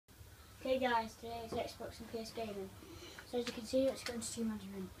Hey guys, today it's Xbox and PS Gaming. So as you can see, let's go into Team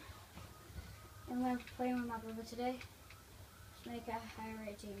Management. And we're playing with my brother today. Let's make a higher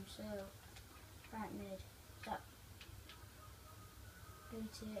rate team. So, right mid. That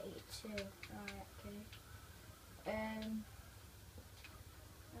 82. Right, okay.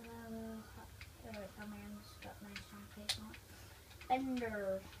 Cameron's got 99 pace on it.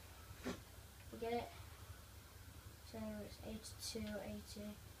 Ender. You get it? So it's 82,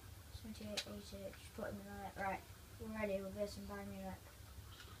 80. 78, 80, just put him in there. Right, we're ready, we're versing Bayern Munich.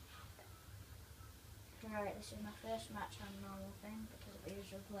 Right, this is my first match on normal thing because we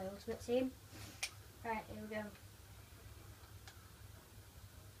usually play Ultimate Team. Right, here we go.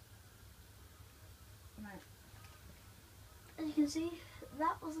 Right. As you can see,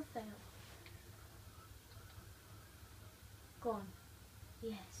 that was a fail. Go on.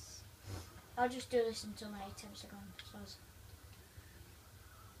 Yes. I'll just do this until my attempts are gone. So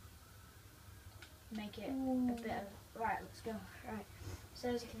make it a bit of, right, let's go. Right, so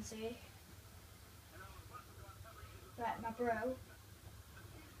as you can see, right, my bro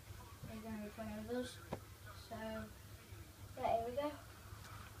is going to be playing with us. So right, here we go.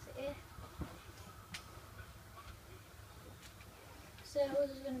 So here, so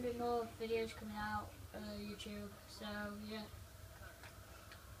there's going to be more videos coming out on YouTube. So yeah,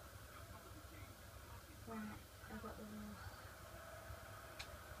 right, I've got the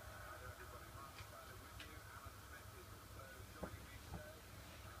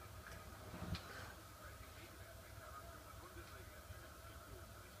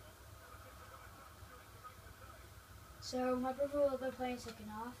So my brother will be playing second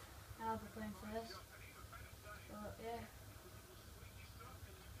half, and I'll be playing first. But yeah.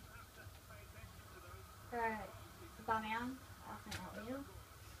 Right, Bamian, I think that will.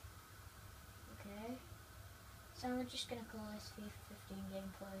 Okay. So we're just gonna call this FIFA 15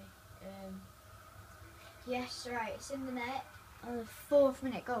 gameplay. Yes, right, it's in the net on the 4th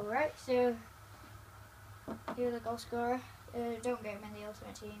minute goal, right? So here's the goal scorer. Don't get him in the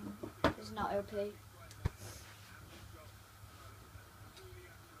Ultimate Team, it's not OP.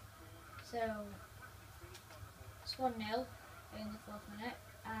 So it's 1-0 in the 4th minute,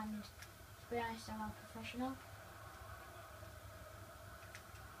 and to be honest, I'm a professional.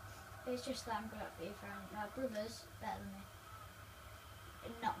 It's just that I'm good at FIFA, and my brother's better than me.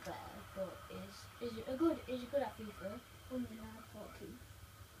 Not better, but is good at FIFA. Won me 9-14.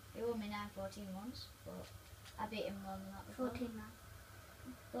 He won me 9-14 once, but I beat him more than that before. 14 now.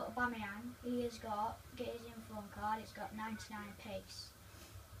 But Bamian, he has got, get his inform card, it's got 99 pace.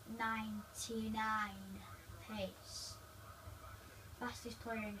 99 pace. Fastest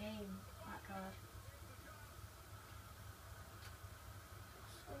player in game, that card.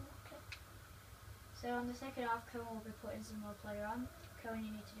 So on the second half, Cohen will be putting some more player on. Cohen,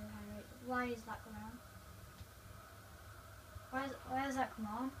 you need to do high rate. Why is that going on? Why has that come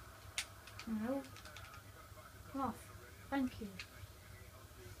on? No. Come off. Thank you.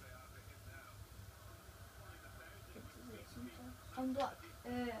 Unblock,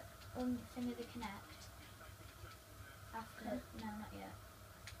 thing of the connect. After, no, not yet.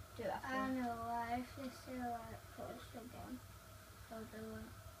 Do it after. I know why, if you still like put a sub on, I'll do it.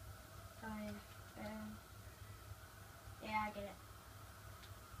 Oh yeah. Yeah, I get it.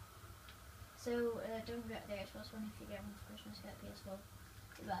 So, don't get the Xbox One if you get one for Christmas, get PS4.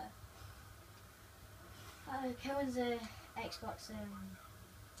 But, Cohen's a Xbox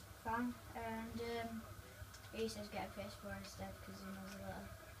fan, and he says get a PS4 instead because he knows a lot of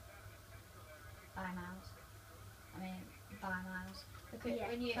buy miles. Because Yeah,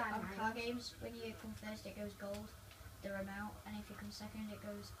 when you buy on miles. car games, when you come first it goes gold, the remote, and if you come second it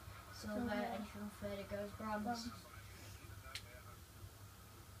goes silver, and if you come third it goes bronze.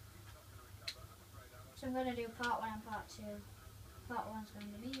 So I'm going to do part 1 and part 2. Part 1's going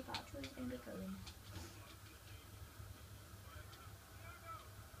to be me, part 2 is going to be Cohen.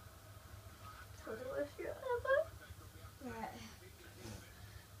 For the worst year ever. Right.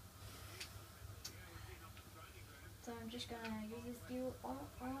 So I'm just going to use this duel.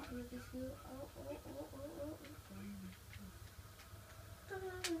 Use this duel.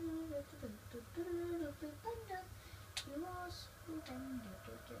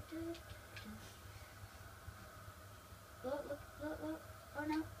 Look. Oh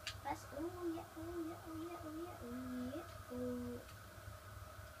no. That's, oh yeah.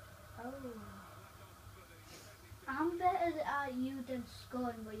 I'm better at you than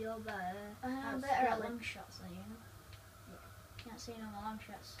scoring, but you're better. I'm better at long shots than you. Can't see no more long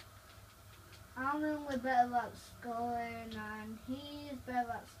shots. I'm only better at scoring, and he's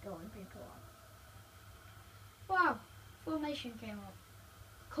better at scoring people on. Wow. Formation came up.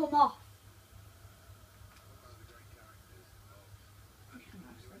 Come off.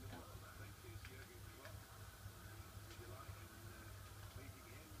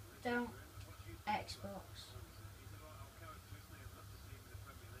 box.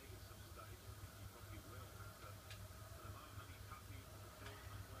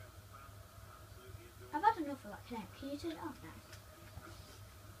 I've had enough of that connect. Can you turn it off now?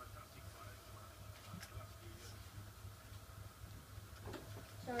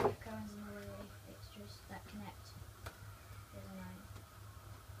 Sorry if Karen's in the way. It's just that connect is annoying.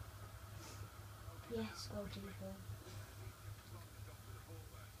 Yes, go to the phone.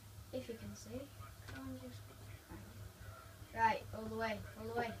 If you can see. Karen just... Right, all the way, all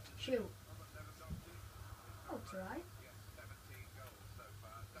the way. Shoot. Oh, it's right.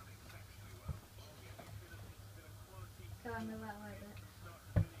 Go on, move that way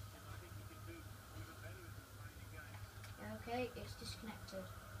a bit. Okay, it's disconnected.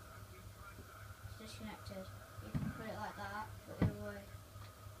 It's disconnected. You can put it like that, but the other way.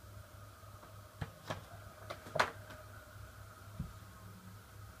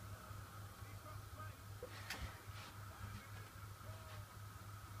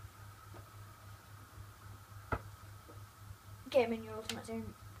 Get him in your ultimate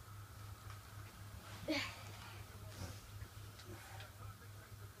team.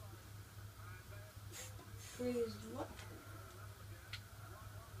 Freeze what?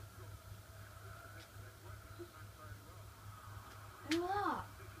 Who was that?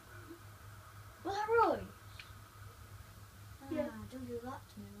 Was that Royce? Yeah. Don't do that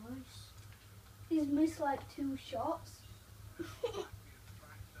to me, Royce. He's missed like 2 shots.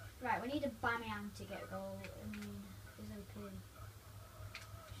 Right, we need a Bamian to get a goal. I mean, he's OP.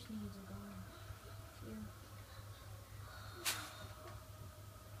 Just needs a goal.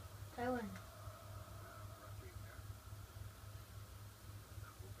 Cohen.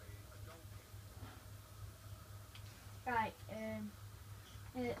 Right,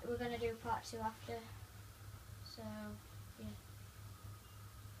 we're gonna do part 2 after. So, yeah.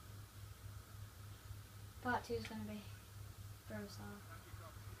 Part 2 is gonna be Brosar.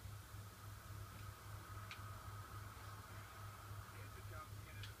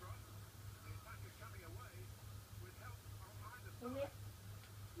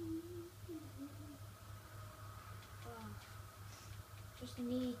 Just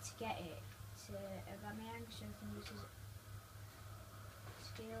need to get it to Aubameyang so he can use his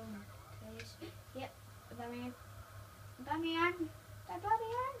skill and pace. Yep, Aubameyang. Aubameyang!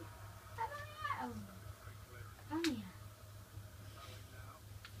 Aubameyang! Aubameyang! Aubameyang!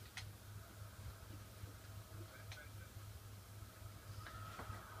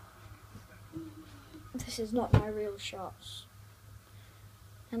 This is not my real shots.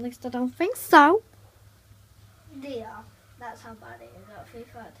 At least I don't think so. They are. That's how bad it is at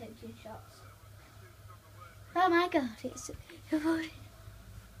FIFA at taking shots. Oh my god, it's a boy.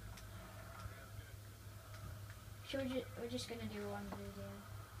 We're just gonna do one video.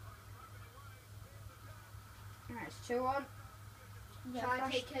 Alright, it's 2-1. Try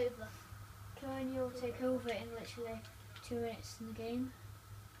to take over. Cohen, you'll take over in literally 2 minutes in the game.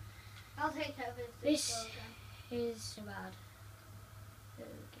 I'll take over if This goes then. is so bad.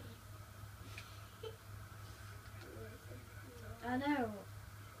 Okay. I know.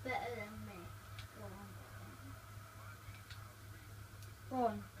 Better than me. Go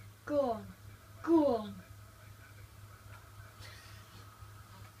on. Go on. Go on.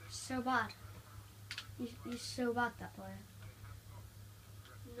 So bad. You're so bad, that player.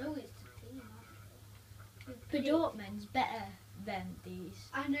 No, it's the team. But Dortmund's better than these.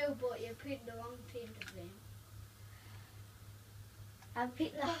 I know, but you picked the wrong team to blame. I've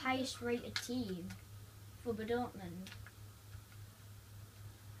picked the highest rated team for Dortmund.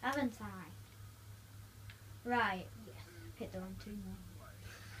 Haven't I? Right. Yes. Picked the wrong team then.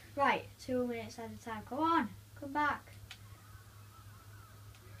 Right, 2 minutes at a time. Come on, come back.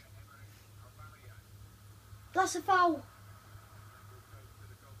 That's a foul.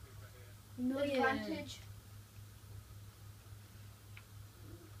 No Advantage.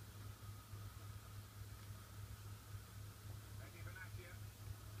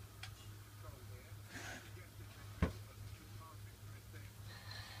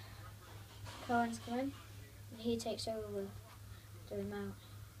 Cohen's coming. He takes over the remote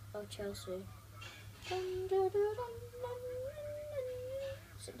of Chelsea.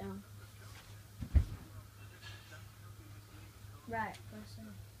 Sit down. Right,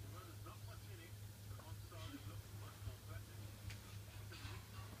 listen.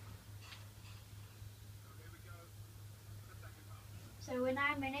 So we're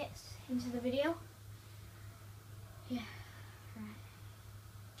 9 minutes into the video. Yeah, right.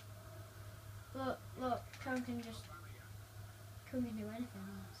 Look, Cam can do anything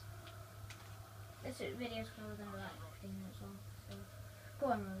else. This video's probably going to be like 15 minutes long, so go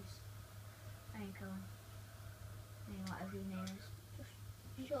on, Rose. I Hey, Colin. Hey, whatever your name is. Just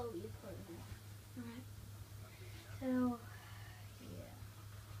show what you're putting in. Alright. So, yeah.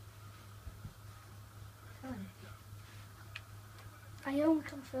 Fun. I only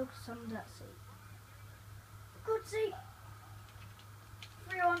can focus on that seat. Good seat.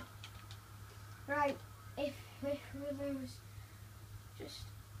 3-1. Right. If we lose, just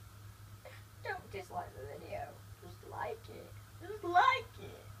don't dislike the video. Just like it. Just like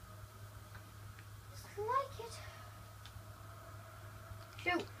it. Just like it.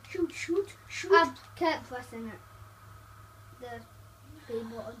 Shoot, shoot, shoot, shoot. I've kept pressing it. The B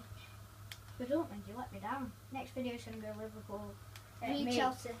button. But don't mind, you let me down. Next video is going to go Liverpool.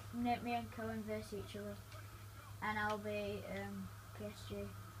 Chelsea. Me and Cohen versus each other. And I'll be PSG.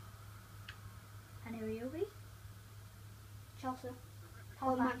 And who will you be? Chelsea.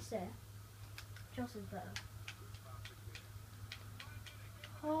 Or Man Man City. Chelsea's better.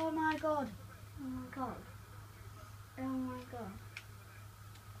 Oh my god. Oh my god. Oh my god.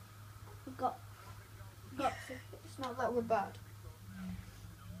 We've got to, it's not that we're bad.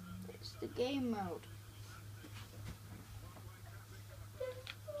 It's the game mode.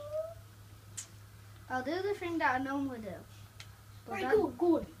 I'll do the thing that I normally do. But Right, then-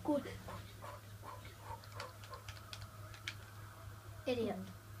 good. Idiot.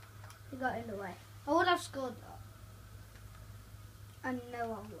 He got in the way. I would have scored that. I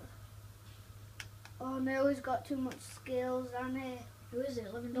know I would. Oh no, he's got too much skills on it. Who is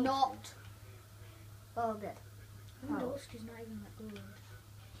it? Lewandowski? Not. Well, good. Lewandowski's not even that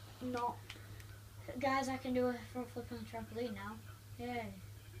good. Not. Guys, I can do a front flip on the trampoline now. Yay.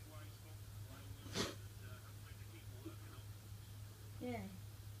 Yay.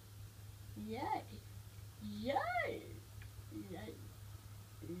 Yay. Yay. Yay.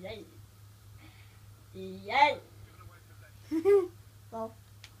 Yay. Yay. Well,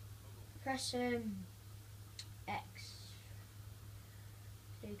 Press X.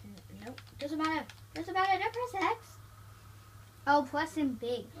 So you can, nope, doesn't matter. Doesn't matter, don't press X. I'll press him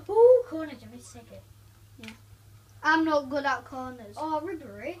big. Ooh, corner, Jimmy, take it. I'm not good at corners. Oh,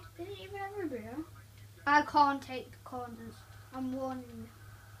 Ribery. They didn't even have Ribery, huh? I can't take corners. I'm warning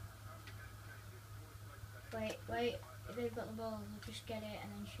you. Wait. If they've got the ball, they'll just get it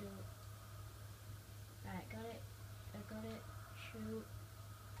and then shoot. Right, got it. I got it. Shoot.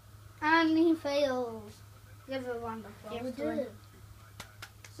 And he fails. Give a round of applause. Yeah, we to him. did.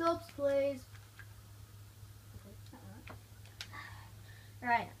 Subs, please.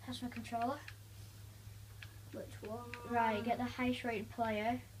 Right, pass my controller. Which one? Right, get the highest rated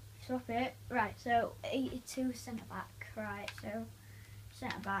player. Swap it. Right, so 82 centre back. Right, so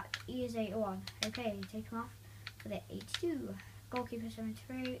centre back. He is 81. Okay, take him off for the 82. Goalkeeper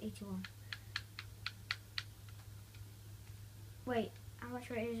 73, 81. Wait, how much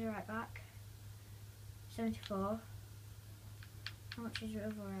rate is the right back? 74. How much is the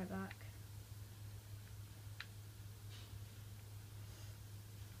other right back?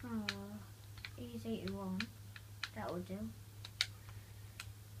 Oh, he's 81. That would do.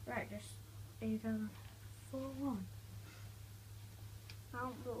 Right, just even 4-1. I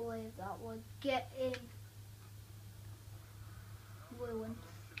don't believe that would get in. Ruined.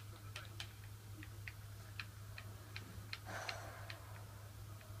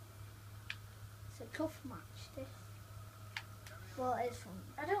 It's a tough match, this. Well, it's fun.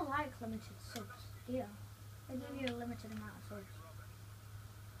 I don't like limited subs, do you? They give you a limited amount of subs.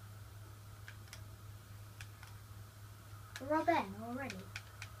 Robin already.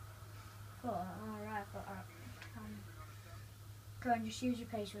 Alright, go and just use your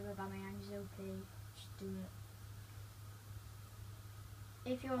pace with Aubameyang, he's OP. Just do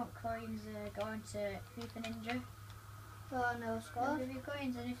it. If you want coins, go on to FIFA Ninja. Oh no, They'll score. give you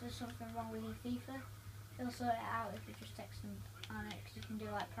coins, and if there's something wrong with your FIFA, he'll sort it out if you just text them on it, because you can do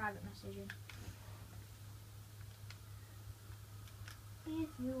like private messaging. If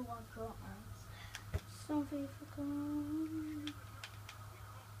you want coins. Some FIFA coins.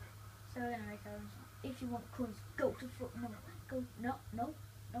 So anyway, coins. If you want coins, go to Foot No. Go no.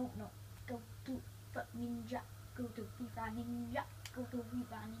 Go to Foot Ninja. Go to FIFA Ninja. Go to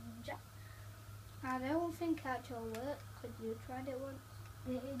FIFA Ninja. I don't think it actually worked because you tried it once.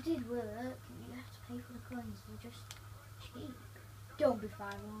 It did work. You have to pay for the coins. They're just cheap. Don't be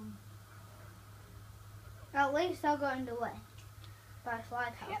 5-1. At least I got in the way. By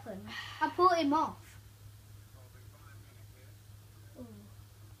slide happened. I put him off. Ooh.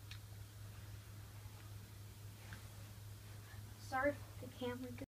 Sorry for the camera.